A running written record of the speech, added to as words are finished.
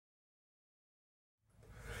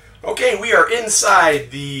Okay, we are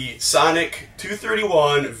inside the Sonic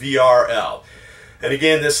SN231VRL. And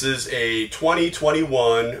again, this is a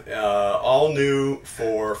 2021, all new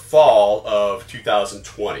for fall of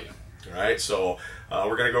 2020. All right, so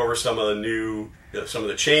we're going to go over some of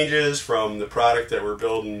the changes from the product that we're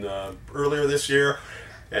building earlier this year,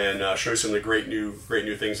 and show you some of the great new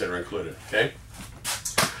things that are included. Okay.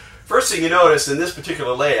 First thing you notice in this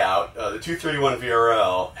particular layout, the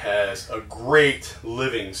SN231VRL has a great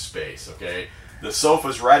living space. Okay, the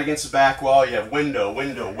sofa's right against the back wall. You have window,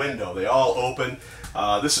 window, window. They all open.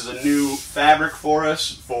 This is a new fabric for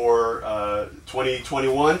us for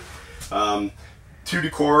 2021. Two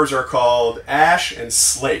decors are called ash and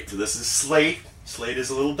slate. This is slate. Slate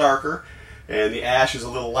is a little darker, and the ash is a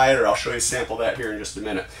little lighter. I'll show you a sample of that here in just a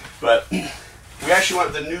minute. But we actually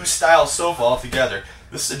went with the new style sofa altogether.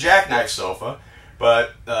 This is a jackknife sofa,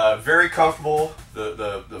 but very comfortable.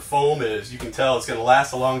 The foam is, you can tell it's going to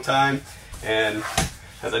last a long time, and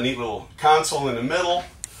has a neat little console in the middle.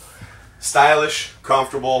 Stylish,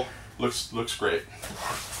 comfortable, looks great.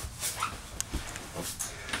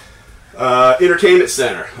 Entertainment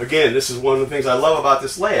center. Again, this is one of the things I love about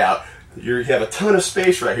this layout. You have a ton of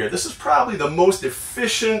space right here. This is probably the most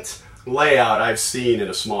efficient layout I've seen in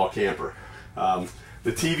a small camper.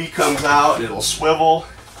 The TV comes out and it'll swivel.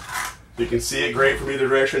 You can see it great from either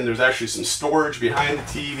direction. There's actually some storage behind the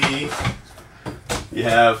TV. You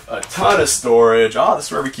have a ton of storage. Oh, this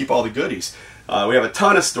is where we keep all the goodies. We have a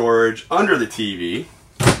ton of storage under the TV.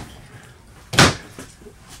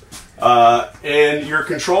 And your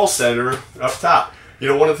control center up top. You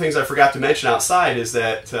know, one of the things I forgot to mention outside is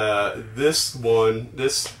that this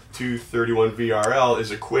SN231VRL is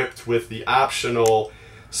equipped with the optional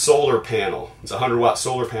solar panel. It's a 100-watt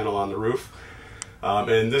solar panel on the roof.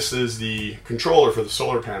 And this is the controller for the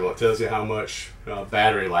solar panel. It tells you how much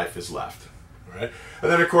battery life is left. All right? And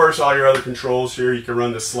then, of course, all your other controls here. You can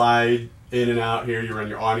run the slide in and out here. You run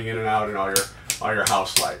your awning in and out, and all your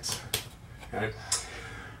house lights. Okay?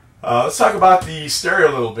 Let's talk about the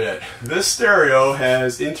stereo a little bit. This stereo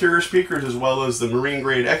has interior speakers as well as the marine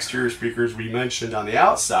grade exterior speakers we mentioned on the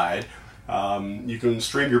outside. You can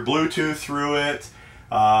stream your Bluetooth through it.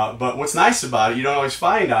 But what's nice about it, you don't always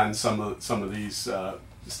find on some of these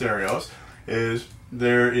stereos, is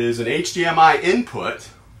there is an HDMI input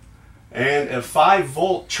and a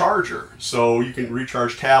 5-volt charger. So you can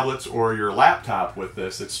recharge tablets or your laptop with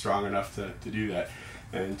this. It's strong enough to do that.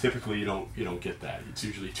 And typically you don't get that. It's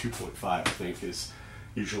usually 2.5, I think, is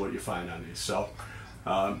usually what you find on these. So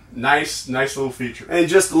nice little feature. And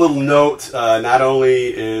just a little note, not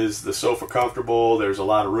only is the sofa comfortable, there's a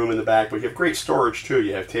lot of room in the back, but you have great storage too.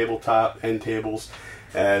 You have tabletop end tables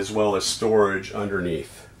as well as storage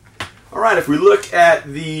underneath. Alright, if we look at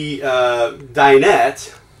the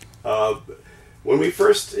dinette, when we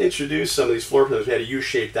first introduced some of these floor plans, we had a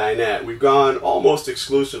U-shaped dinette. We've gone almost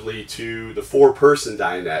exclusively to the 4-person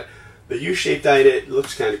dinette. The U-shaped dinette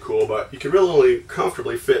looks kind of cool, but you can really only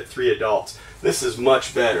comfortably fit 3 adults. This is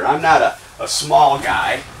much better. I'm not a small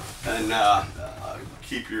guy, and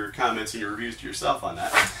keep your comments and your reviews to yourself on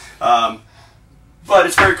that. But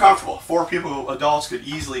it's very comfortable. 4 people, adults, could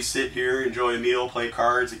easily sit here, enjoy a meal, play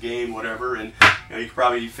cards, a game, whatever, and you could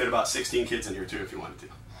probably fit about 16 kids in here too if you wanted to.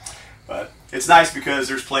 But it's nice because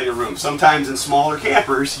there's plenty of room. Sometimes in smaller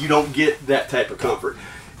campers, you don't get that type of comfort.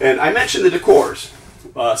 And I mentioned the decors.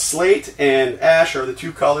 Slate and ash are the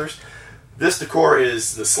 2 colors. This decor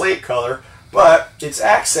is the slate color, but it's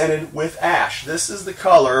accented with ash. This is the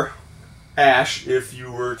color ash. If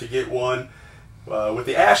you were to get one with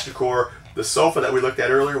the ash decor, the sofa that we looked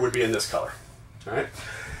at earlier would be in this color. All right.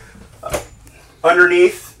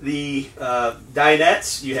 Underneath the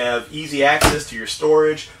dinettes, you have easy access to your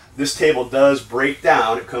storage. This table does break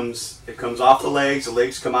down. It comes off the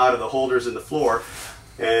legs come out of the holders in the floor,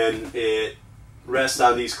 and it rests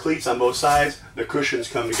on these cleats on both sides. The cushions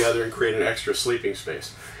come together and create an extra sleeping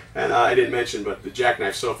space. And I didn't mention, but the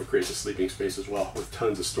jackknife sofa creates a sleeping space as well with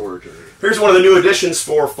tons of storage under it. Here's one of the new additions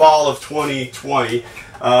for fall of 2020.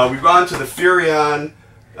 We've gone to the Furrion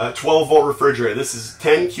 12-volt refrigerator. This is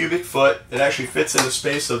 10 cubic foot. It actually fits in the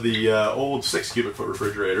space of the old 6 cubic foot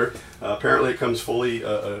refrigerator. Apparently it comes fully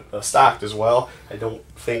stocked as well. I don't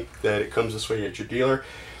think that it comes this way at your dealer.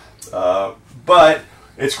 But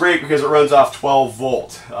it's great because it runs off 12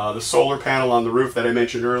 volt. The solar panel on the roof that I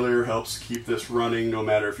mentioned earlier helps keep this running no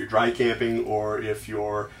matter if you're dry camping or if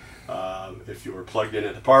you're plugged in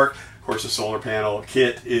at the park. Of course, the solar panel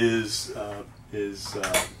kit is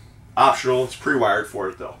optional. It's pre-wired for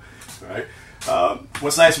it though. All right.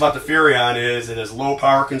 What's nice about the Furrion is it has low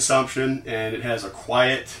power consumption and it has a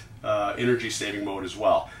quiet energy saving mode as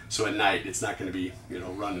well. so at night it's not going to be, you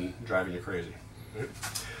know, driving you crazy. Right?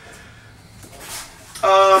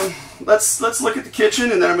 Let's look at the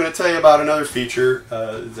kitchen, and then I'm going to tell you about another feature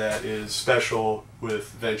that is special with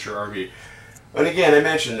Venture RV. And again, I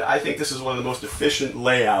mentioned, I think this is one of the most efficient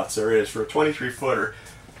layouts there is for a 23-footer.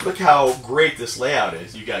 Look how great this layout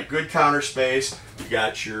is. You got good counter space. You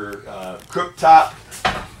got your cooktop,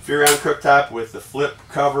 Furrion cooktop with the flip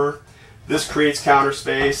cover. This creates counter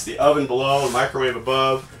space. The oven below, the microwave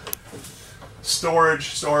above.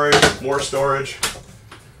 Storage, more storage.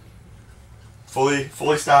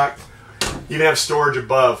 Fully stocked. You can have storage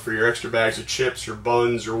above for your extra bags of chips or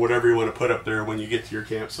buns or whatever you want to put up there when you get to your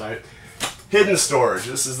campsite. Hidden storage.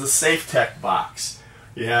 This is the SafeTech box.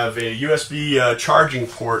 You have a USB charging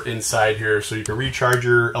port inside here so you can recharge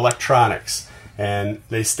your electronics and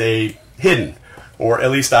they stay hidden, or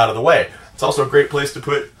at least out of the way. It's also a great place to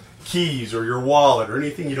put keys or your wallet or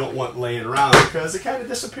anything you don't want laying around because it kind of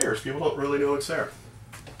disappears. People don't really know it's there.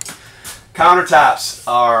 Countertops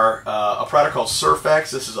are a product called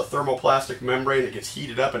Surfex. This is a thermoplastic membrane that gets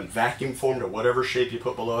heated up and vacuum formed to whatever shape you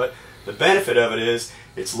put below it. The benefit of it is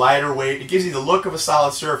it's lighter weight. It gives you the look of a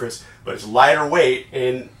solid surface, but it's lighter weight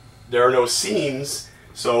and there are no seams,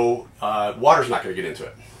 so water's not going to get into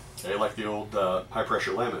it. Okay, like the old high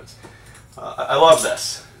pressure laminates. I love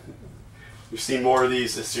this. You've seen more of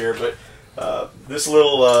these this year, but this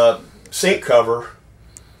little sink cover,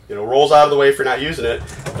 you know, rolls out of the way if you're not using it,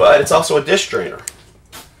 but it's also a dish drainer.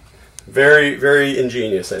 Very, very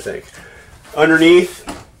ingenious, I think. Underneath,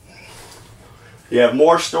 you have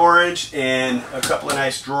more storage and a couple of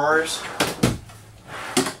nice drawers.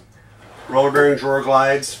 Roller bearing drawer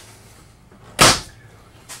glides.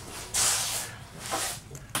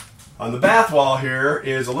 On the bath wall here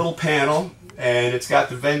is a little panel, and it's got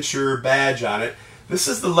the Venture badge on it. This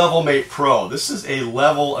is the Level Mate Pro. This is a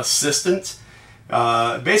level assistant.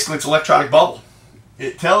 Basically, it's electronic bubble.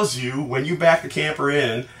 It tells you when you back the camper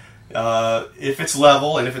in if it's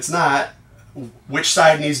level, and if it's not, which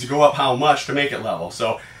side needs to go up how much to make it level.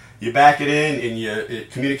 So you back it in and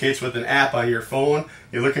it communicates with an app on your phone.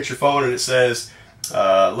 You look at your phone and it says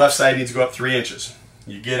left side needs to go up 3 inches.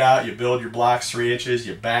 You get out, you build your blocks 3 inches,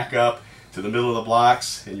 you back up to the middle of the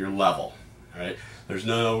blocks and you're level. Right? There's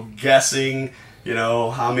no guessing, you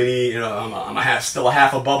know, how many, you know, I'm still a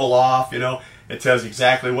half a bubble off, you know. It tells you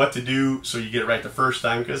exactly what to do so you get it right the first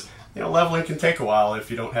time, because, you know, leveling can take a while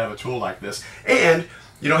if you don't have a tool like this. And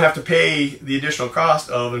you don't have to pay the additional cost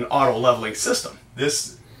of an auto leveling system.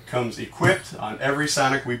 This comes equipped on every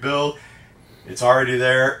Sonic we build. It's already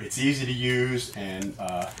there. It's easy to use, and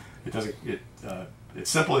it's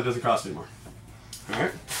simple. It doesn't cost anymore. All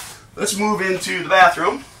right, let's move into the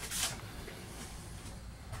bathroom.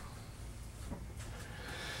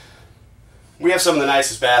 We have some of the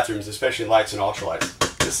nicest bathrooms, especially lights and ultralights.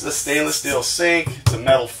 This is a stainless steel sink. It's a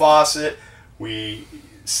metal faucet. We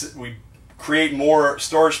create more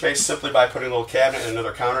storage space simply by putting a little cabinet and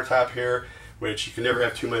another countertop here, which you can never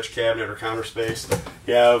have too much cabinet or counter space.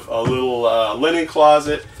 You have a little linen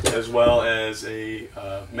closet as well as a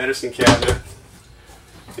medicine cabinet.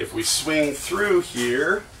 If we swing through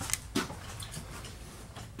here,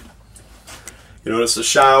 you notice a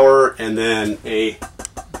shower and then a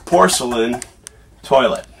porcelain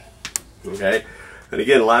toilet. Okay? And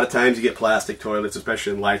again, a lot of times you get plastic toilets,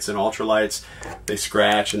 especially in lights and ultralights. They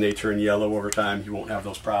scratch and they turn yellow over time. You won't have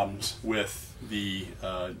those problems with the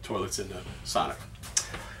toilets in the Sonic.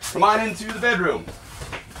 Come on into the bedroom.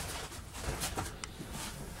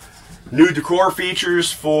 New decor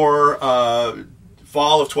features for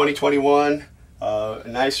fall of 2021. A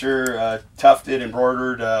nicer tufted,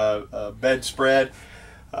 embroidered bedspread.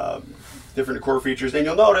 Different decor features. And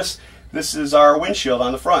you'll notice this is our windshield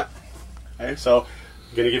on the front. Okay, so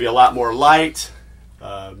going to give you a lot more light.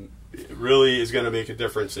 It really is going to make a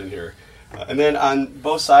difference in here. And then on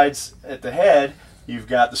both sides at the head, you've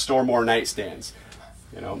got the store more nightstands.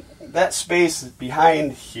 You know, that space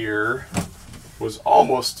behind here was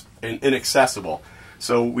almost inaccessible.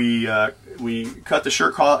 So we cut the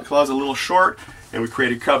shirt closet a little short, and we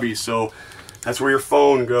created cubbies. So that's where your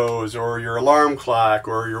phone goes, or your alarm clock,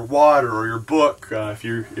 or your water, or your book. If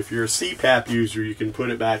you're a CPAP user, you can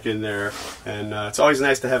put it back in there. And it's always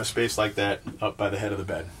nice to have a space like that up by the head of the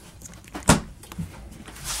bed.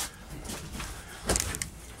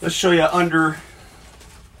 Let's show you under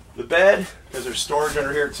the bed, because there's storage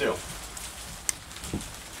under here too.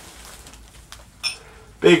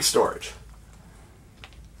 Big storage.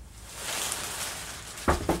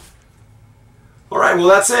 Alright, well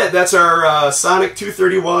that's it. That's our Sonic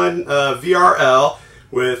 231 VRL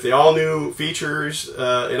with the all new features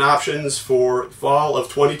and options for fall of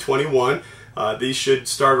 2021. These should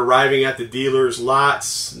start arriving at the dealer's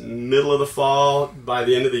lots middle of the fall, by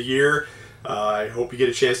the end of the year. I hope you get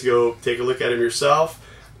a chance to go take a look at them yourself.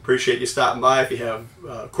 Appreciate you stopping by. If you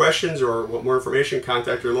have questions or want more information,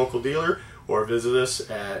 contact your local dealer or visit us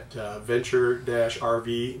at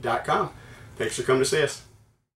venture-rv.com. Thanks for coming to see us.